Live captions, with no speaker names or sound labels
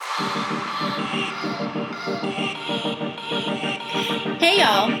Hey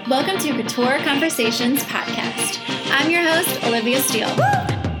y'all, welcome to Couture Conversations podcast. I'm your host, Olivia Steele.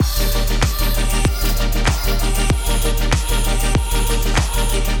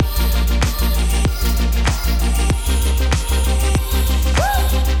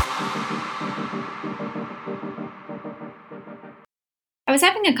 I was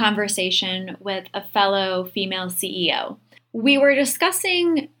having a conversation with a fellow female CEO. We were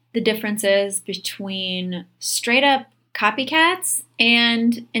discussing the differences between straight up copycats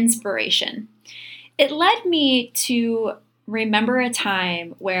and inspiration. It led me to remember a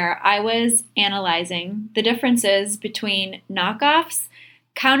time where I was analyzing the differences between knockoffs,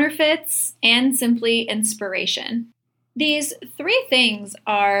 counterfeits, and simply inspiration. These three things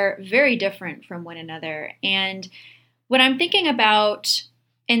are very different from one another, and when I'm thinking about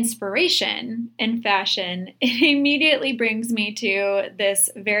inspiration in fashion, it immediately brings me to this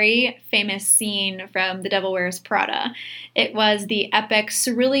very famous scene from The Devil Wears Prada. It was the epic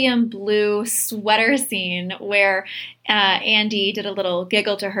cerulean blue sweater scene where Andy did a little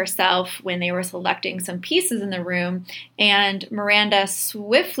giggle to herself when they were selecting some pieces in the room, and Miranda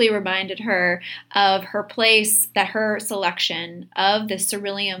swiftly reminded her of her place, that her selection of the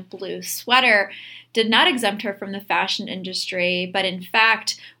cerulean blue sweater did not exempt her from the fashion industry, but in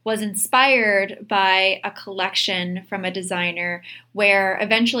fact was inspired by a collection from a designer where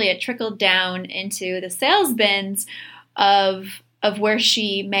eventually it trickled down into the sales bins of where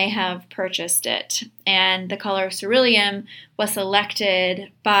she may have purchased it. And the color cerulean was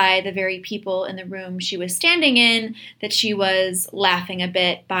selected by the very people in the room she was standing in that she was laughing a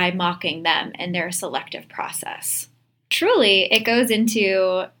bit by mocking them in their selective process. Truly, it goes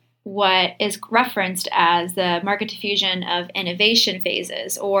into what is referenced as the market diffusion of innovation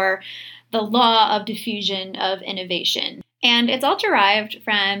phases, or the law of diffusion of innovation. And it's all derived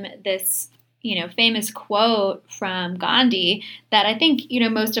from this, famous quote from Gandhi that I think,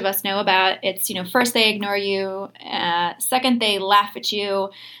 most of us know about. It's, first they ignore you, second they laugh at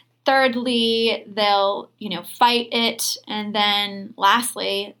you, thirdly they'll, fight it, and then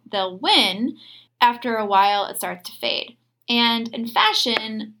lastly they'll win. After a while it starts to fade. And in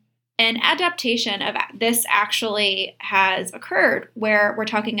fashion, an adaptation of this actually has occurred, where we're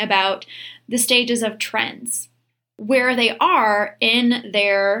talking about the stages of trends, where they are in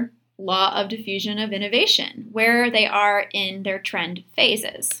their law of diffusion of innovation, where they are in their trend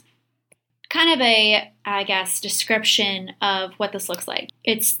phases. Kind of a, description of what this looks like.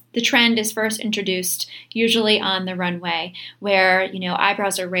 The trend is first introduced usually on the runway, where,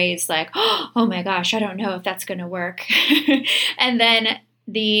 eyebrows are raised like, oh my gosh, I don't know if that's going to work. And then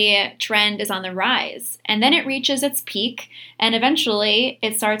the trend is on the rise, and then it reaches its peak, and eventually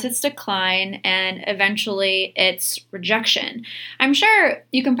it starts its decline, and eventually its rejection. I'm sure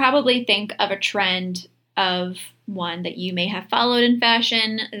you can probably think of a trend of one that you may have followed in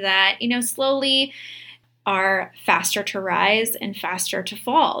fashion that, slowly are faster to rise and faster to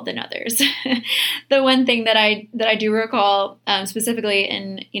fall than others. The one thing that I do recall specifically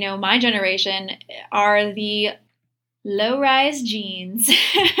in, my generation are the low-rise jeans.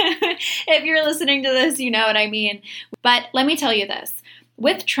 If you're listening to this, you know what I mean. But let me tell you this.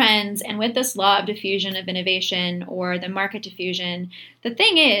 With trends and with this law of diffusion of innovation, or the market diffusion, the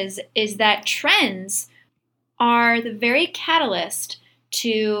thing is that trends are the very catalyst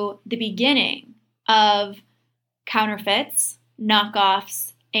to the beginning of counterfeits,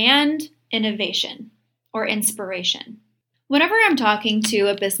 knockoffs, and innovation or inspiration. Whenever I'm talking to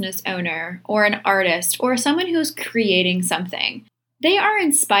a business owner or an artist or someone who's creating something, they are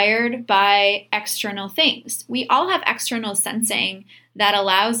inspired by external things. We all have external sensing that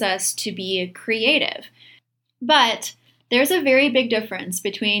allows us to be creative. But there's a very big difference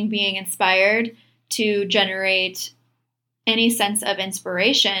between being inspired to generate any sense of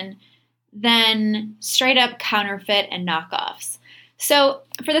inspiration than straight up counterfeit and knockoffs. So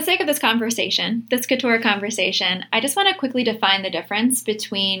for the sake of this conversation, this couture conversation, I just want to quickly define the difference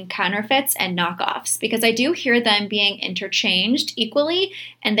between counterfeits and knockoffs, because I do hear them being interchanged equally,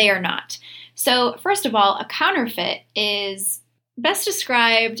 and they are not. So first of all, a counterfeit is best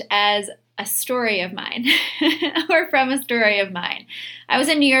described as a story of mine, or from a story of mine. I was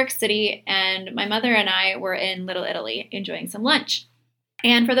in New York City, and my mother and I were in Little Italy enjoying some lunch.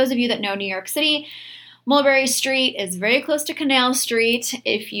 And for those of you that know New York City, Mulberry Street is very close to Canal Street.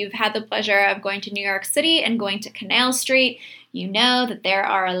 If you've had the pleasure of going to New York City and going to Canal Street, you know that there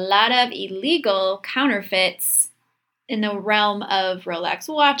are a lot of illegal counterfeits in the realm of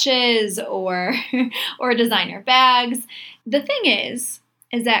Rolex watches or designer bags. The thing is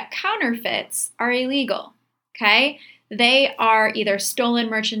that counterfeits are illegal, okay? They are either stolen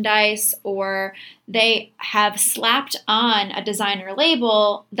merchandise or they have slapped on a designer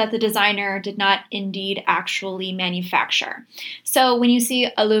label that the designer did not indeed actually manufacture. So when you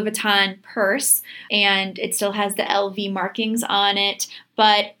see a Louis Vuitton purse and it still has the LV markings on it,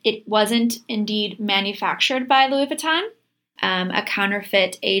 but it wasn't indeed manufactured by Louis Vuitton, a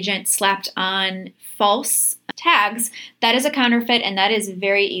counterfeit agent slapped on false tags, that is a counterfeit and that is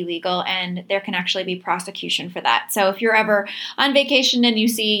very illegal, and there can actually be prosecution for that. So if you're ever on vacation and you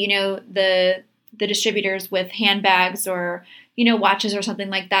see, the distributors with handbags or, watches or something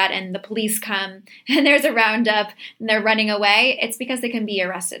like that, and the police come and there's a roundup and they're running away, it's because they can be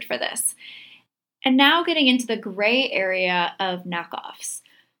arrested for this. And now getting into the gray area of knockoffs.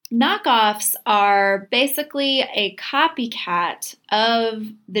 Knockoffs are basically a copycat of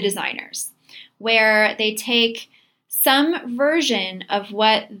the designers, where they take some version of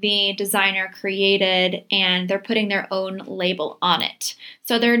what the designer created and they're putting their own label on it.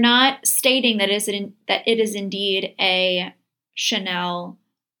 So they're not stating that it is indeed a Chanel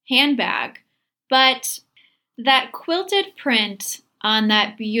handbag, but that quilted print on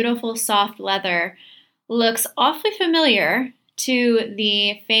that beautiful soft leather looks awfully familiar to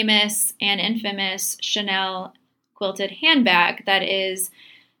the famous and infamous Chanel quilted handbag that is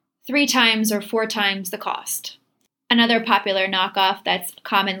 3 times or 4 times the cost. Another popular knockoff that's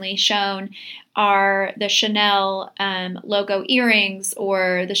commonly shown are the Chanel logo earrings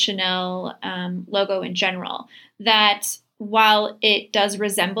or the Chanel logo in general, that while it does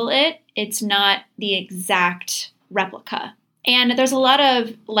resemble it, it's not the exact replica. And there's a lot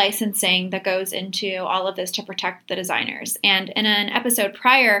of licensing that goes into all of this to protect the designers. And in an episode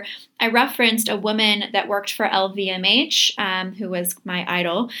prior, I referenced a woman that worked for LVMH, who was my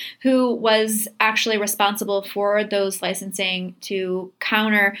idol, who was actually responsible for those licensing to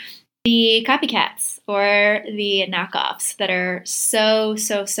counter the copycats or the knockoffs that are so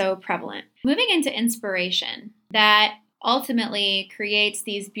prevalent. Moving into inspiration that ultimately creates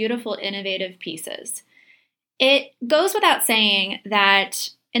these beautiful, innovative pieces. It goes without saying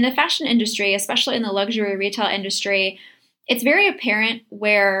that in the fashion industry, especially in the luxury retail industry, it's very apparent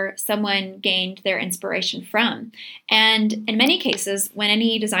where someone gained their inspiration from. And in many cases, when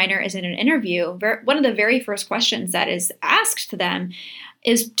any designer is in an interview, one of the very first questions that is asked to them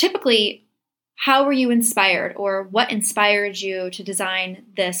is typically, how were you inspired, or what inspired you to design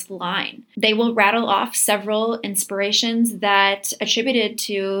this line? They will rattle off several inspirations that attributed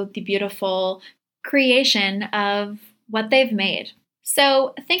to the beautiful creation of what they've made.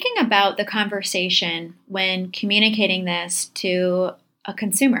 So thinking about the conversation when communicating this to a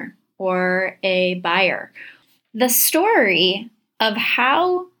consumer or a buyer, the story of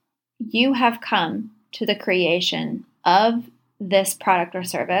how you have come to the creation of this product or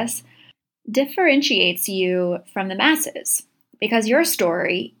service differentiates you from the masses, because your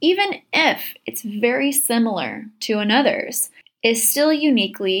story, even if it's very similar to another's, is still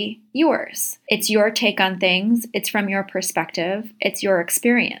uniquely yours. It's your take on things, it's from your perspective, it's your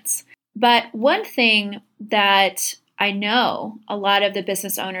experience. But one thing that I know a lot of the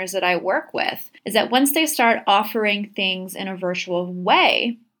business owners that I work with is that once they start offering things in a virtual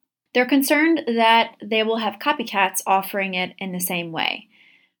way, they're concerned that they will have copycats offering it in the same way.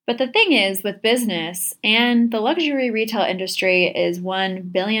 But the thing is, with business, and the luxury retail industry is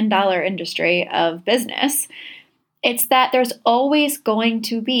 $1 billion industry of business, it's that there's always going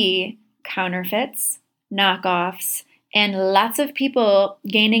to be counterfeits, knockoffs, and lots of people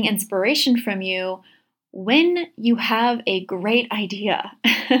gaining inspiration from you when you have a great idea.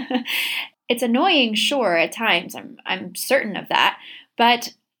 It's annoying, sure, at times, I'm certain of that,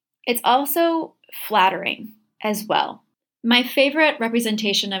 but it's also flattering as well. My favorite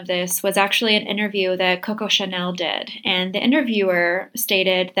representation of this was actually an interview that Coco Chanel did, and the interviewer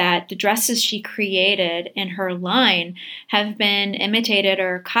stated that the dresses she created in her line have been imitated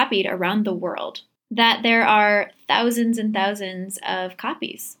or copied around the world, that there are thousands and thousands of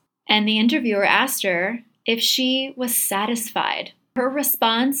copies. And the interviewer asked her if she was satisfied. Her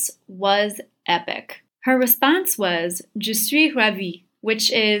response was epic. Her response was, "Je suis ravie,"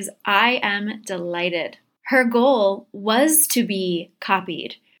 which is, I am delighted. Her goal was to be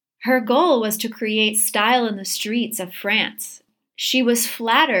copied. Her goal was to create style in the streets of France. She was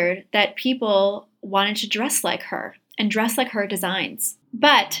flattered that people wanted to dress like her and dress like her designs.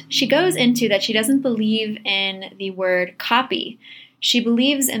 But she goes into that she doesn't believe in the word copy. She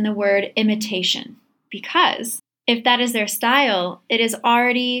believes in the word imitation, because if that is their style, it is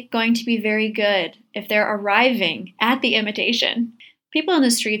already going to be very good if they're arriving at the imitation. People in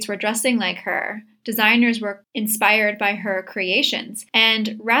the streets were dressing like her. Designers were inspired by her creations.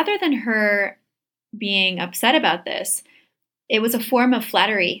 And rather than her being upset about this, it was a form of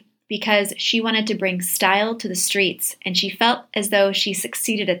flattery because she wanted to bring style to the streets, and she felt as though she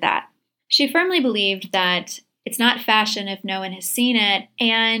succeeded at that. She firmly believed that it's not fashion if no one has seen it,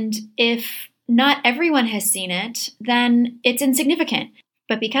 and if not everyone has seen it, then it's insignificant.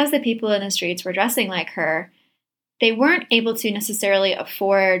 But because the people in the streets were dressing like her, they weren't able to necessarily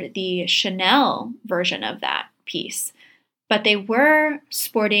afford the Chanel version of that piece. But they were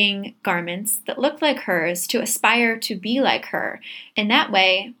sporting garments that looked like hers to aspire to be like her. In that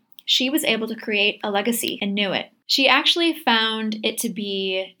way, she was able to create a legacy and knew it. She actually found it to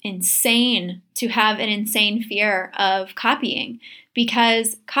be insane to have an insane fear of copying,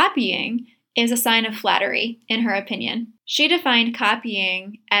 because copying is a sign of flattery, in her opinion. She defined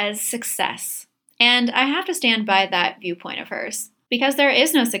copying as success. And I have to stand by that viewpoint of hers, because there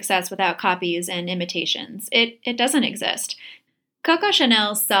is no success without copies and imitations. It doesn't exist. Coco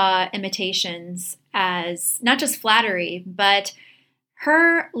Chanel saw imitations as not just flattery, but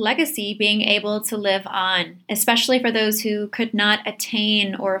her legacy being able to live on, especially for those who could not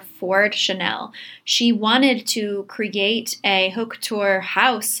attain or afford Chanel. She wanted to create a haute couture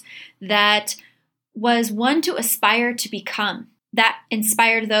house that was one to aspire to become, that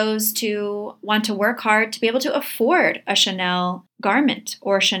inspired those to want to work hard to be able to afford a Chanel garment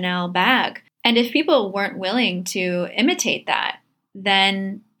or Chanel bag. And if people weren't willing to imitate that,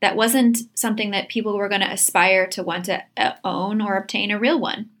 then that wasn't something that people were going to aspire to want to own or obtain a real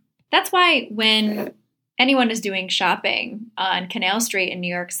one. That's why when anyone is doing shopping on Canal Street in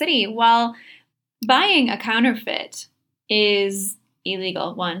New York City, while buying a counterfeit is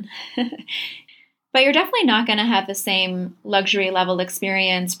illegal, one, but you're definitely not going to have the same luxury level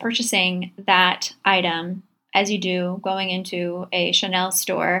experience purchasing that item as you do going into a Chanel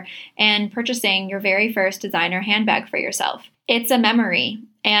store and purchasing your very first designer handbag for yourself. It's a memory,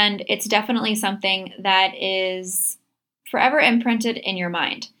 and it's definitely something that is forever imprinted in your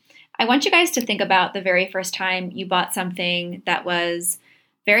mind. I want you guys to think about the very first time you bought something that was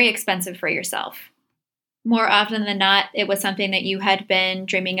very expensive for yourself. More often than not, it was something that you had been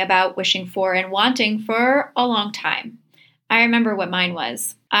dreaming about, wishing for, and wanting for a long time. I remember what mine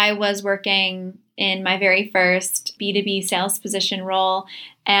was. I was working in my very first B2B sales position role,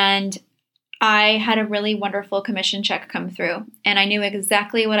 and I had a really wonderful commission check come through, and I knew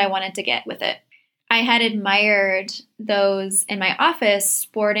exactly what I wanted to get with it. I had admired those in my office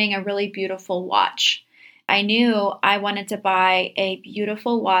sporting a really beautiful watch. I knew I wanted to buy a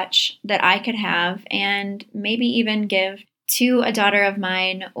beautiful watch that I could have and maybe even give to a daughter of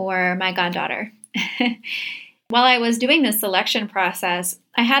mine or my goddaughter. While I was doing this selection process,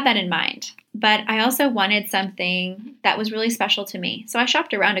 I had that in mind, but I also wanted something that was really special to me. So I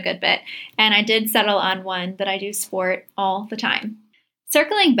shopped around a good bit, and I did settle on one that I do sport all the time.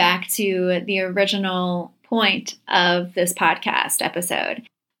 Circling back to the original point of this podcast episode,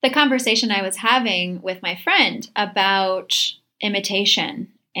 the conversation I was having with my friend about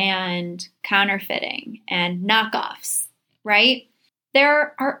imitation and counterfeiting and knockoffs, right?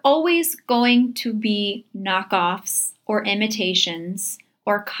 There are always going to be knockoffs or imitations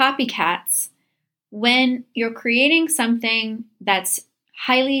or copycats when you're creating something that's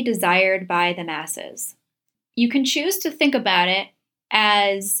highly desired by the masses. You can choose to think about it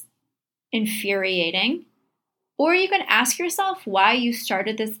as infuriating, or you can ask yourself why you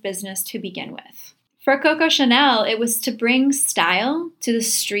started this business to begin with. For Coco Chanel, it was to bring style to the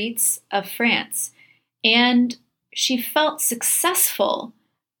streets of France, and she felt successful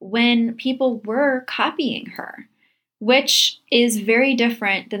when people were copying her, which is very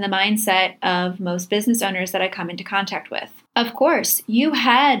different than the mindset of most business owners that I come into contact with. Of course, you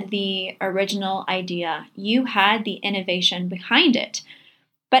had the original idea, you had the innovation behind it,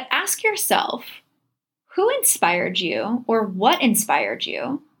 but ask yourself, who inspired you or what inspired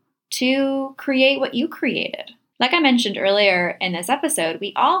you to create what you created? Like I mentioned earlier in this episode,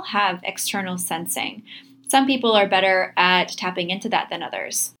 we all have external sensing. Some people are better at tapping into that than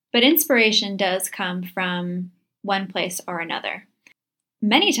others, but inspiration does come from one place or another.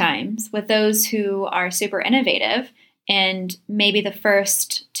 Many times with those who are super innovative and maybe the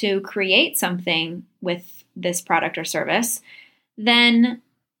first to create something with this product or service, then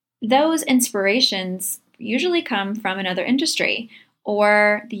those inspirations usually come from another industry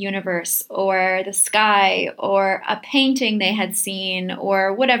or the universe or the sky or a painting they had seen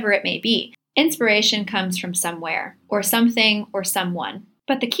or whatever it may be. Inspiration comes from somewhere or something or someone.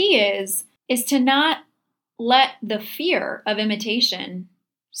 But the key is to not let the fear of imitation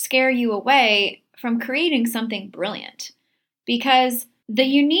scare you away from creating something brilliant. Because the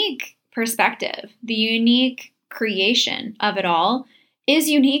unique perspective, the unique creation of it all is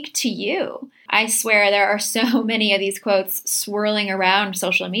unique to you. I swear there are so many of these quotes swirling around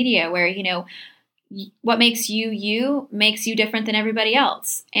social media where, what makes you you makes you different than everybody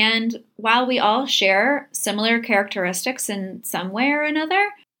else. And while we all share similar characteristics in some way or another,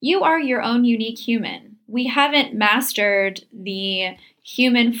 you are your own unique human. We haven't mastered the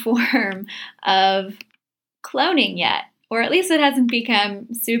human form of cloning yet, or at least it hasn't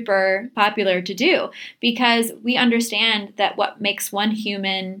become super popular to do, because we understand that what makes one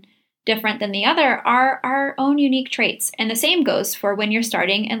human different than the other are our own unique traits. And the same goes for when you're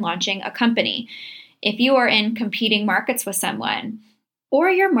starting and launching a company. If you are in competing markets with someone, or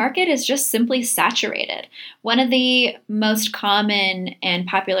your market is just simply saturated. One of the most common and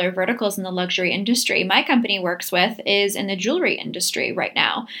popular verticals in the luxury industry my company works with is in the jewelry industry right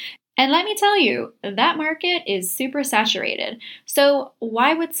now. And let me tell you, that market is super saturated. So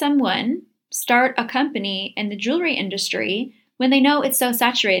why would someone start a company in the jewelry industry when they know it's so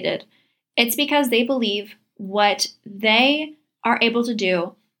saturated? It's because they believe what they are able to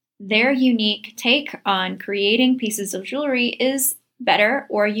do, their unique take on creating pieces of jewelry, is better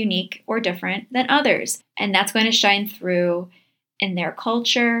or unique or different than others. And that's going to shine through in their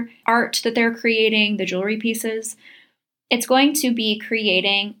culture, art that they're creating, the jewelry pieces. It's going to be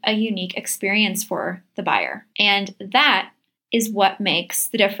creating a unique experience for the buyer. And that is what makes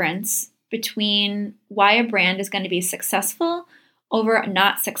the difference between why a brand is going to be successful over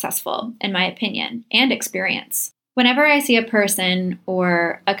not successful, in my opinion, and experience. Whenever I see a person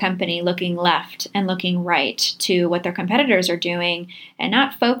or a company looking left and looking right to what their competitors are doing and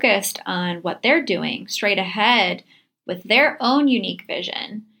not focused on what they're doing straight ahead with their own unique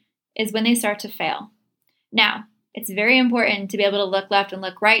vision, is when they start to fail. Now, it's very important to be able to look left and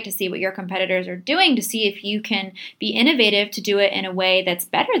look right to see what your competitors are doing, to see if you can be innovative to do it in a way that's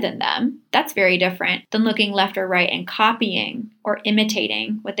better than them. That's very different than looking left or right and copying or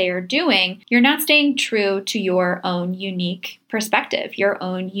imitating what they are doing. You're not staying true to your own unique perspective, your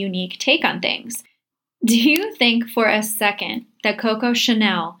own unique take on things. Do you think for a second that Coco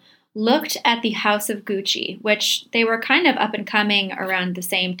Chanel looked at the House of Gucci, which they were kind of up and coming around the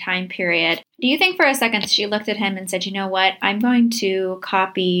same time period? Do you think for a second she looked at him and said, you know what, I'm going to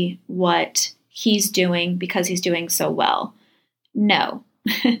copy what he's doing because he's doing so well? No.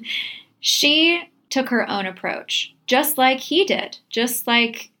 She took her own approach, just like he did, just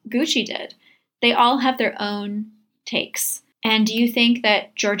like Gucci did. They all have their own takes. And do you think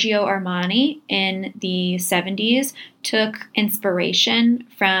that Giorgio Armani in the 70s took inspiration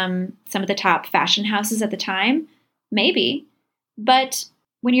from some of the top fashion houses at the time? Maybe. But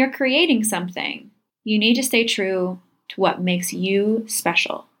when you're creating something, you need to stay true to what makes you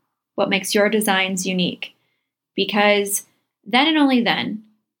special, what makes your designs unique, because then and only then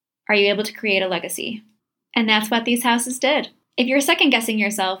are you able to create a legacy. And that's what these houses did. If you're second guessing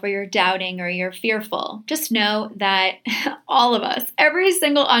yourself or you're doubting or you're fearful, just know that all of us, every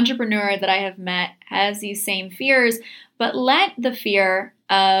single entrepreneur that I have met has these same fears, but let the fear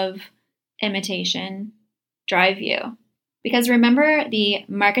of imitation drive you. Because remember the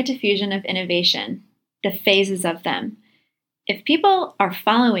market diffusion of innovation, the phases of them. If people are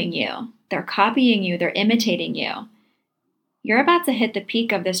following you, they're copying you, they're imitating you, you're about to hit the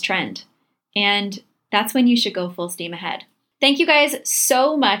peak of this trend. And that's when you should go full steam ahead. Thank you guys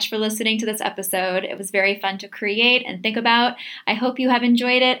so much for listening to this episode. It was very fun to create and think about. I hope you have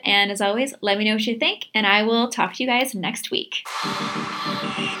enjoyed it. And as always, let me know what you think, and I will talk to you guys next week.